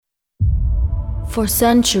For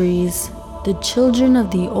centuries, the children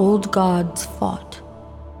of the old gods fought.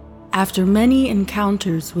 After many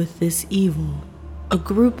encounters with this evil, a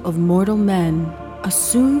group of mortal men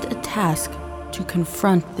assumed a task to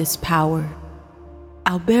confront this power.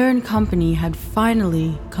 Albert and company had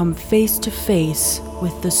finally come face to face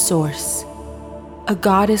with the Source, a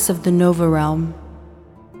goddess of the Nova Realm.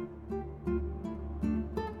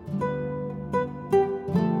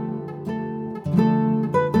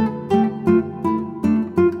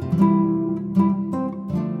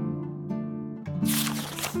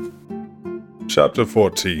 Chapter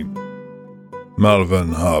 14.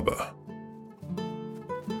 Malvern Harbor.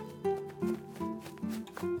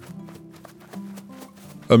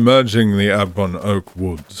 Emerging the Abron Oak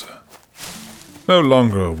Woods. No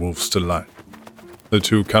longer a wolf's delight. The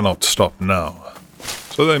two cannot stop now,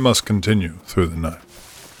 so they must continue through the night.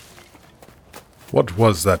 What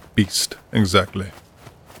was that beast, exactly?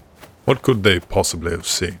 What could they possibly have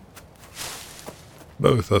seen?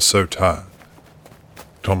 Both are so tired.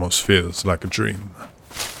 It almost feels like a dream.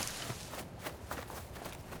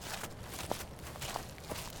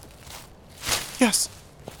 Yes,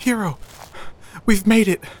 Hero. We've made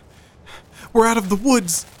it. We're out of the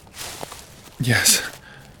woods. Yes,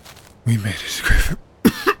 we made it, Griffin.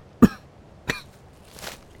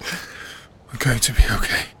 We're going to be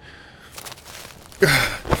okay.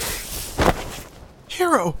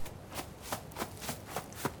 Hero!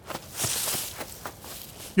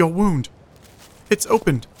 Your wound. It's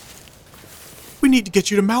opened. We need to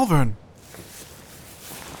get you to Malvern.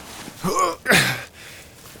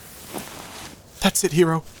 That's it,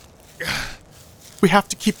 Hero. We have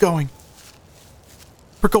to keep going.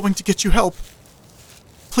 We're going to get you help.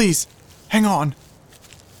 Please, hang on.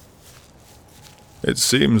 It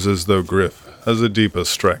seems as though Griff has a deeper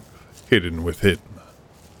strength hidden within,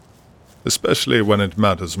 especially when it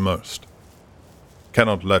matters most.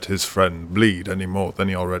 Cannot let his friend bleed any more than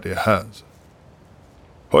he already has.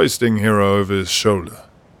 Hoisting Hero over his shoulder,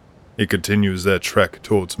 he continues their trek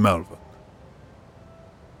towards Malvern.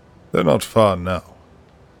 They're not far now,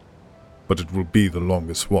 but it will be the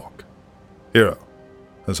longest walk Hero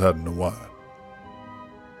has had in a while.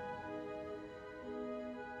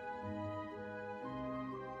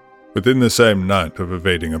 Within the same night of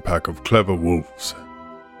evading a pack of clever wolves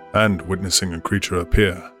and witnessing a creature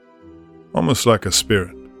appear, almost like a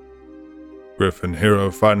spirit, Griff and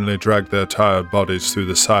Hero finally dragged their tired bodies through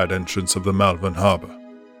the side entrance of the Malvern Harbor.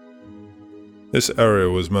 This area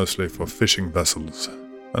was mostly for fishing vessels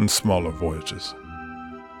and smaller voyages.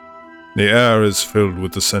 The air is filled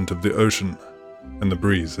with the scent of the ocean, and the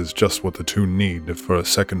breeze is just what the two need for a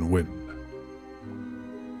second wind.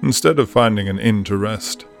 Instead of finding an inn to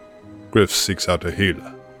rest, Griff seeks out a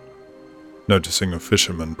healer. Noticing a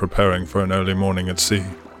fisherman preparing for an early morning at sea,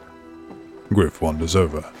 Griff wanders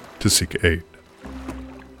over to seek aid.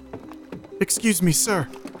 Excuse me, sir.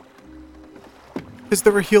 Is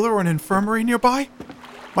there a healer or an infirmary nearby?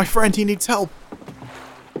 My friend, he needs help.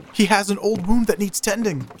 He has an old wound that needs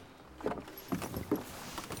tending.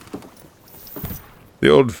 The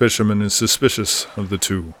old fisherman is suspicious of the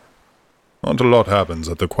two. Not a lot happens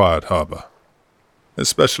at the quiet harbor,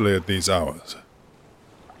 especially at these hours.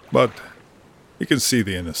 But he can see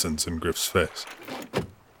the innocence in Griff's face.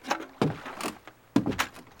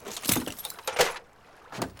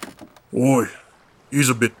 Oi, he's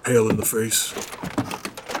a bit pale in the face.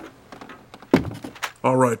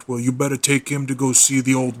 Alright, well you better take him to go see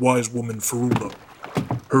the old wise woman Ferula.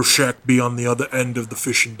 Her shack be on the other end of the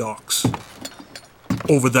fishing docks.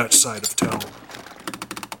 Over that side of town.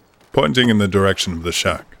 Pointing in the direction of the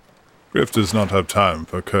shack, Griff does not have time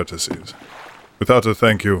for courtesies. Without a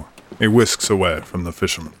thank you, he whisks away from the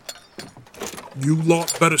fisherman. You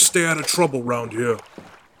lot better stay out of trouble round here.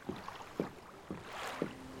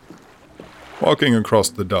 Walking across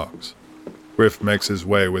the docks, Griff makes his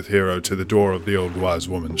way with Hero to the door of the old wise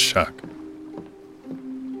woman's shack.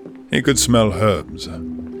 He could smell herbs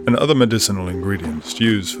and other medicinal ingredients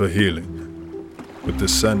used for healing. With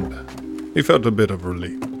this scent, he felt a bit of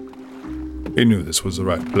relief. He knew this was the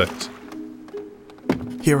right place.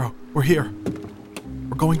 Hero, we're here.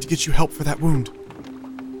 We're going to get you help for that wound.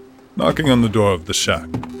 Knocking on the door of the shack,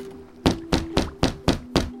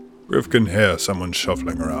 Griff can hear someone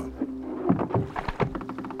shuffling around.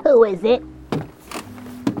 Who is it?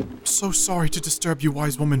 So sorry to disturb you,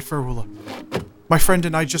 wise woman Ferula. My friend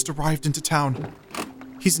and I just arrived into town.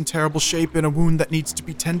 He's in terrible shape and a wound that needs to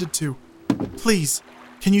be tended to. Please,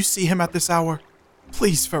 can you see him at this hour?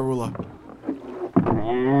 Please, Ferula.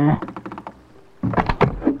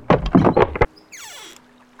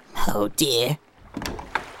 Oh dear.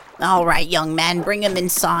 All right, young man, bring him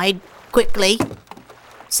inside. quickly.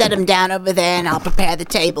 Set him down over there and I'll prepare the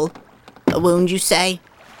table. A wound, you say?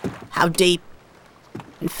 How deep?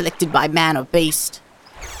 Inflicted by man or beast?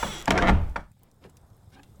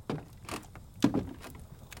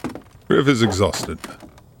 Griff is exhausted,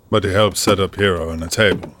 but he helps set up Hero and a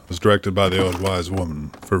table, as directed by the old wise woman,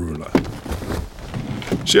 Ferula.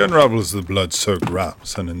 She unravels the blood-soaked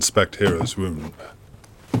wraps and inspects Hero's wound.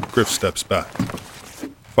 Griff steps back,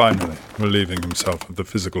 finally relieving himself of the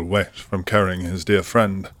physical weight from carrying his dear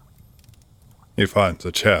friend. He finds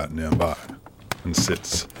a chair nearby and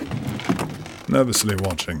sits, nervously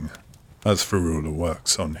watching as Ferula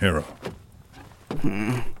works on Hero.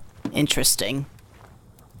 Interesting.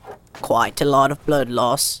 Quite a lot of blood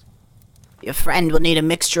loss. Your friend will need a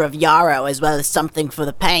mixture of yarrow as well as something for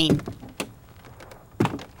the pain.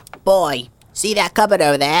 Boy, see that cupboard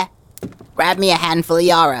over there? Grab me a handful of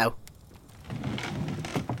yarrow.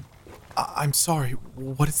 I'm sorry,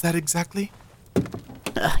 what is that exactly?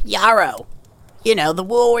 Yarrow. You know, the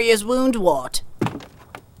warrior's wound wort.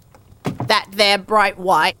 That there bright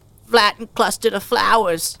white, flattened cluster of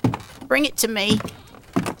flowers. Bring it to me.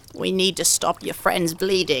 We need to stop your friend's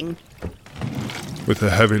bleeding. With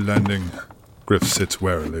a heavy landing, Griff sits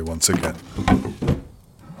warily once again,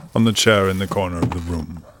 on the chair in the corner of the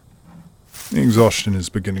room. The exhaustion is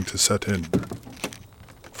beginning to set in.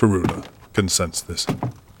 Ferula can sense this.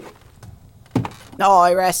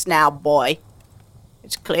 Oh, rest now, boy.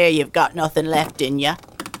 It's clear you've got nothing left in you.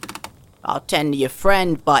 I'll tend to your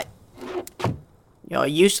friend, but you're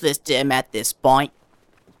useless to him at this point.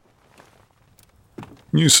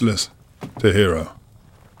 Useless to Hero.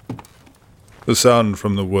 The sound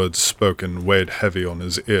from the words spoken weighed heavy on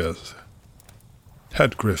his ears.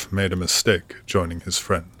 Had Griff made a mistake joining his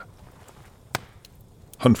friend?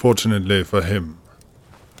 Unfortunately for him,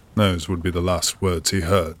 those would be the last words he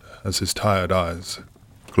heard as his tired eyes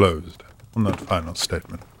closed on that final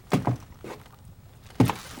statement.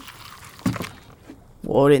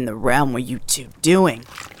 What in the realm were you two doing?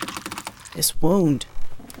 This wound.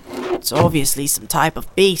 It's obviously some type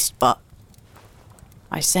of beast, but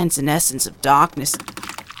I sense an essence of darkness.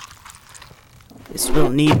 This will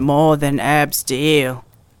need more than herbs to heal.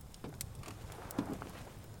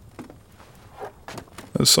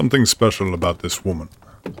 There's something special about this woman.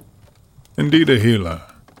 Indeed a healer,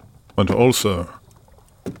 but also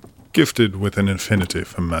gifted with an affinity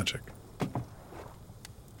for magic.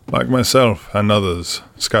 Like myself and others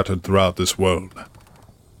scattered throughout this world,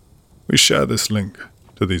 we share this link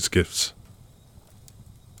to these gifts.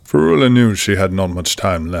 Ferula knew she had not much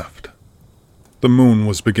time left. The moon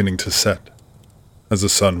was beginning to set, as the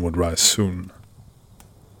sun would rise soon.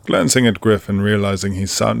 Glancing at Griff and realizing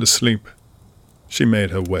he's sound asleep, she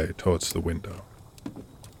made her way towards the window.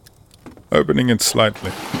 Opening it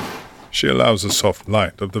slightly, she allows the soft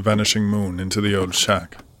light of the vanishing moon into the old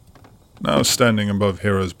shack. Now standing above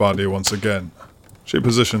Hero's body once again, she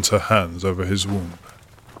positions her hands over his wound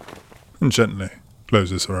and gently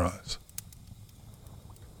closes her eyes.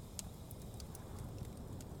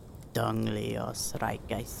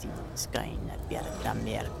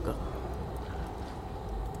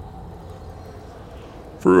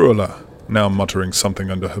 Ferula, now muttering something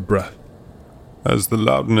under her breath. As the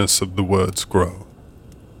loudness of the words grow,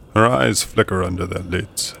 her eyes flicker under their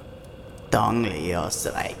lids.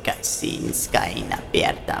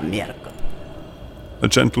 A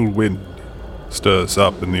gentle wind stirs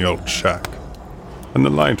up in the old shack, and the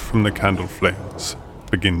light from the candle flames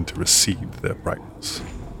begin to recede their brightness.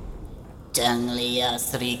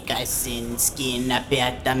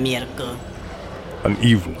 An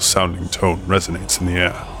evil-sounding tone resonates in the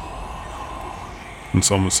air. It's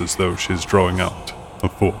almost as though she is drawing out a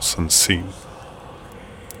force unseen.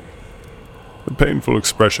 The painful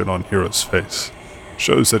expression on Hero's face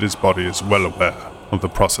shows that his body is well aware of the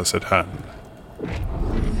process at hand.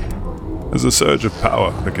 As a surge of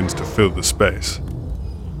power begins to fill the space,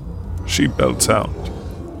 she belts out.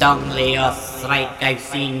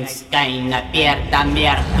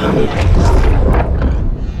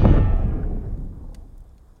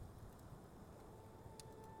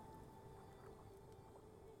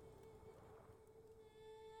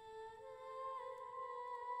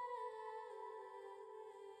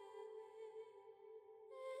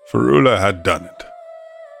 Ferula had done it,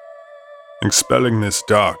 expelling this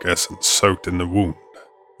dark essence soaked in the wound,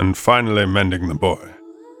 and finally mending the boy.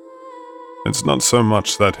 It's not so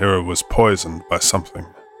much that Hero was poisoned by something,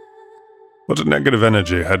 but a negative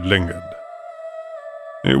energy had lingered.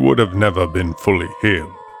 He would have never been fully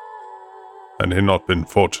healed, had he not been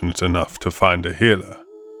fortunate enough to find a healer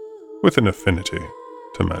with an affinity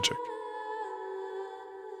to magic.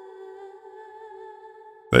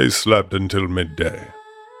 They slept until midday.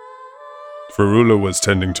 Ferula was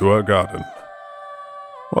tending to her garden,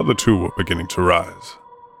 while the two were beginning to rise.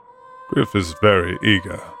 Griff is very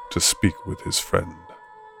eager to speak with his friend.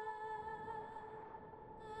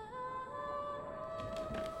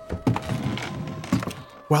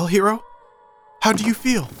 Well, Hero? How do you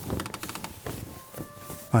feel?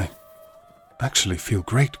 I actually feel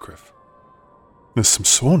great, Griff. There's some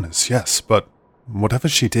soreness, yes, but whatever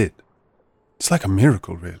she did, it's like a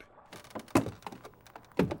miracle, really.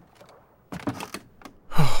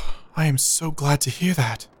 I am so glad to hear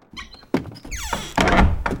that.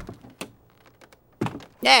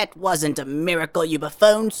 That wasn't a miracle, you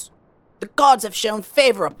buffoons. The gods have shown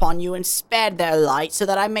favor upon you and spared their light so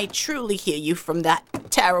that I may truly heal you from that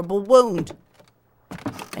terrible wound.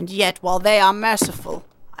 And yet, while they are merciful,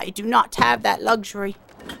 I do not have that luxury.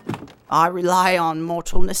 I rely on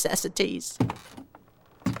mortal necessities.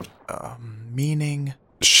 Meaning?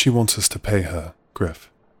 She wants us to pay her,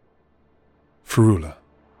 Griff. Ferula,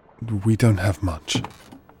 we don't have much.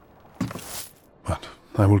 But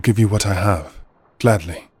I will give you what I have,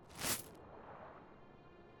 gladly.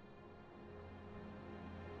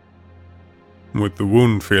 With the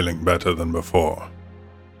wound feeling better than before,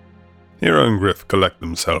 Hero and Griff collect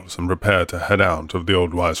themselves and prepare to head out of the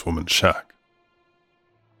old wise woman's shack.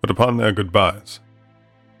 But upon their goodbyes,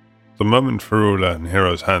 the moment Ferula and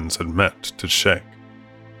Hero's hands had met to shake,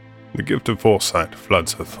 the gift of foresight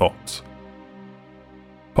floods her thoughts.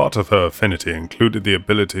 Part of her affinity included the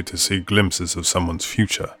ability to see glimpses of someone's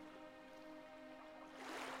future.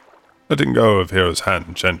 Letting go of Hero's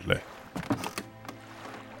hand gently.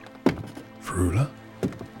 Ferula?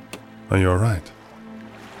 Are you alright?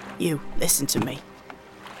 You, listen to me.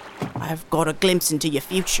 I have got a glimpse into your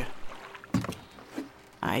future.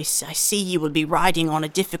 I see you will be riding on a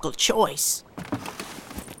difficult choice.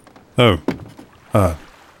 Oh,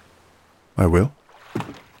 I will.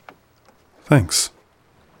 Thanks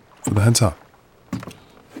for the heads up,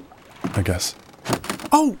 I guess.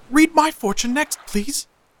 Oh, read my fortune next, please.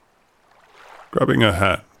 Grabbing her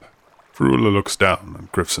hand, Ferula looks down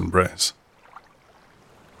at Griff's embrace.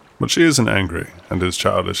 But she isn't angry at his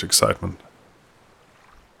childish excitement.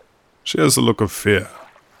 She has a look of fear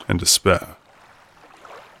and despair.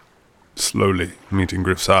 Slowly meeting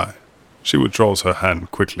Griff's eye, she withdraws her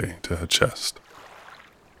hand quickly to her chest,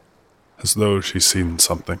 as though she's seen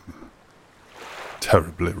something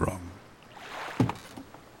terribly wrong.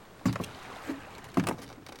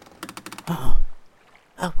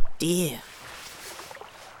 Oh dear.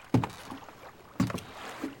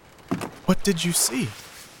 What did you see?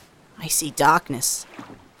 I see darkness.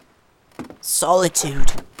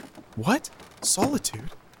 Solitude. What?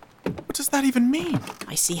 Solitude? What does that even mean?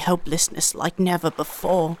 I see hopelessness like never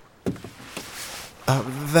before.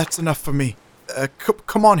 That's enough for me.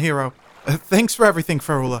 Come on, Hero. Thanks for everything,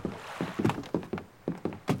 Ferula.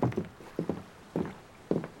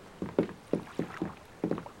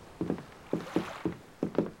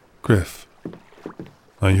 Griff,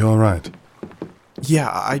 are you alright? Yeah,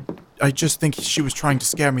 I just think she was trying to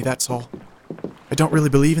scare me, that's all. I don't really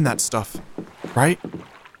believe in that stuff, right?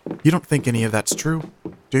 You don't think any of that's true,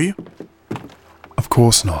 do you? Of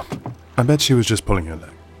course not. I bet she was just pulling your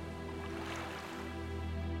leg.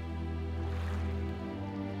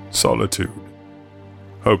 Solitude.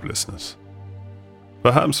 Hopelessness.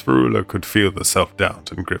 Perhaps Ferula could feel the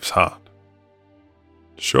self-doubt in Griff's heart.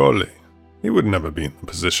 Surely, he would never be in the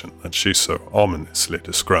position that she so ominously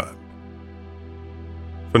described.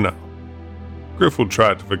 For now, Griff will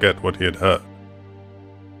try to forget what he had heard.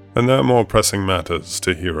 And there are more pressing matters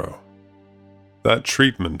to Hero. That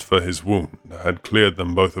treatment for his wound had cleared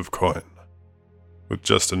them both of coin, with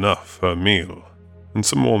just enough for a meal and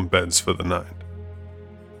some warm beds for the night.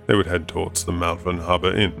 They would head towards the Malvern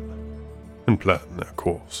Harbor Inn and plan their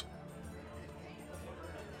course.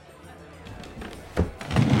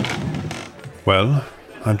 Well,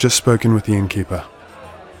 I've just spoken with the innkeeper,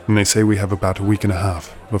 and they say we have about a week and a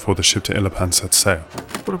half before the ship to Illapan sets sail.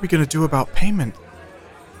 What are we going to do about payment?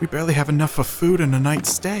 We barely have enough for food and a night's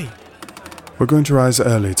stay. We're going to rise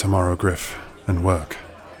early tomorrow, Griff, and work.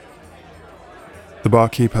 The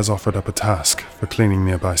barkeep has offered up a task for cleaning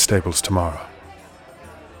nearby stables tomorrow.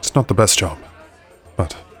 It's not the best job,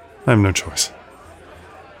 but I have no choice.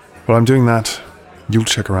 While I'm doing that, you'll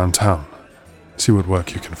check around town, see what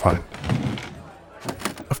work you can find.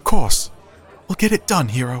 Of course. We'll get it done,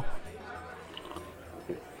 Hero.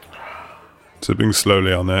 Sipping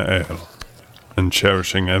slowly on their ale and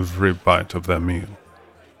cherishing every bite of their meal,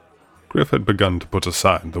 Griff had begun to put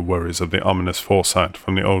aside the worries of the ominous foresight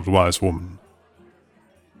from the old wise woman.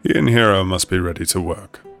 He and Hero must be ready to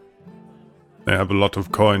work. They have a lot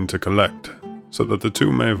of coin to collect, so that the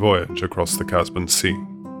two may voyage across the Caspian Sea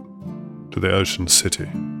to the ocean city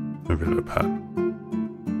of Ilapan.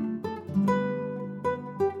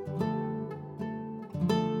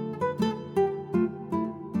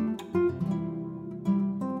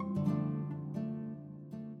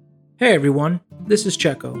 Hey everyone, this is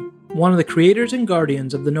Checo, one of the creators and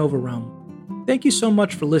guardians of the Nova Realm. Thank you so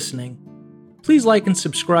much for listening. Please like and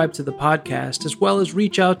subscribe to the podcast, as well as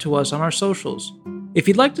reach out to us on our socials. If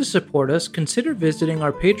you'd like to support us, consider visiting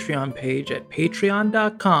our Patreon page at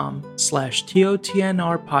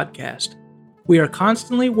patreon.com/TOTNR podcast. We are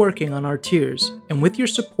constantly working on our tiers, and with your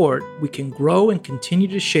support, we can grow and continue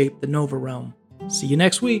to shape the Nova Realm. See you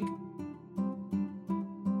next week.